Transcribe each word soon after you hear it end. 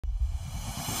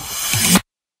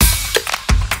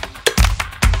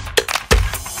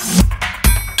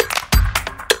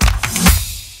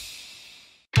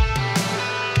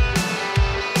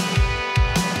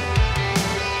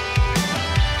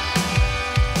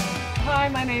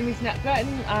my name is Nat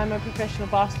Burton. I'm a professional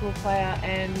basketball player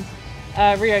and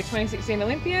Rio 2016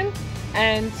 Olympian,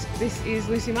 and this is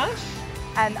Luci Marsh.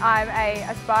 And I'm an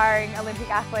aspiring Olympic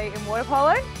athlete in water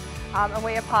polo, and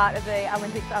we are part of the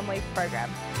Olympics Unleashed program.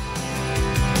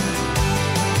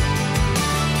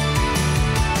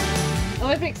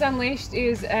 Olympics Unleashed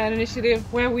is an initiative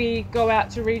where we go out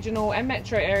to regional and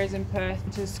metro areas in Perth,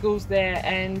 to schools there,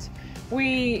 and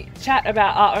we chat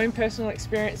about our own personal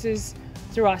experiences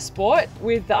through our sport,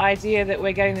 with the idea that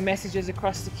we're getting the messages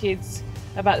across to kids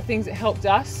about the things that helped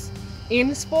us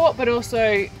in sport, but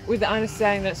also with the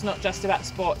understanding that it's not just about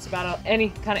sport, it's about any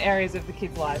kind of areas of the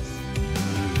kids' lives.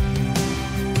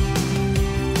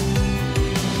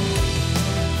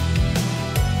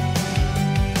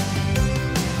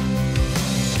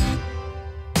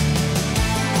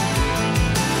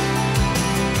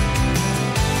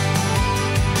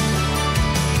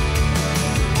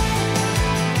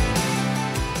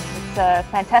 It's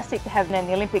fantastic to have the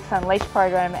Olympics Unleashed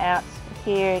program out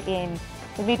here in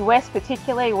the Midwest,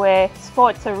 particularly where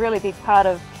sport's a really big part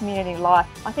of community life.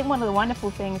 I think one of the wonderful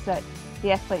things that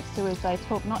the athletes do is they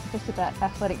talk not just about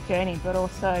athletic journey, but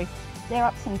also their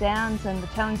ups and downs and the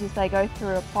challenges they go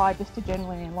through apply just to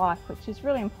generally in life, which is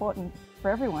really important for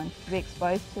everyone to be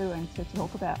exposed to and to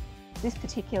talk about. This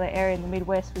particular area in the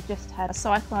Midwest, we've just had a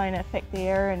cyclone affect the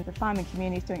area and the farming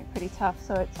community is doing it pretty tough.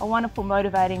 So it's a wonderful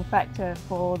motivating factor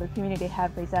for the community to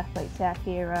have these athletes out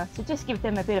here to just give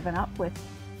them a bit of an uplift.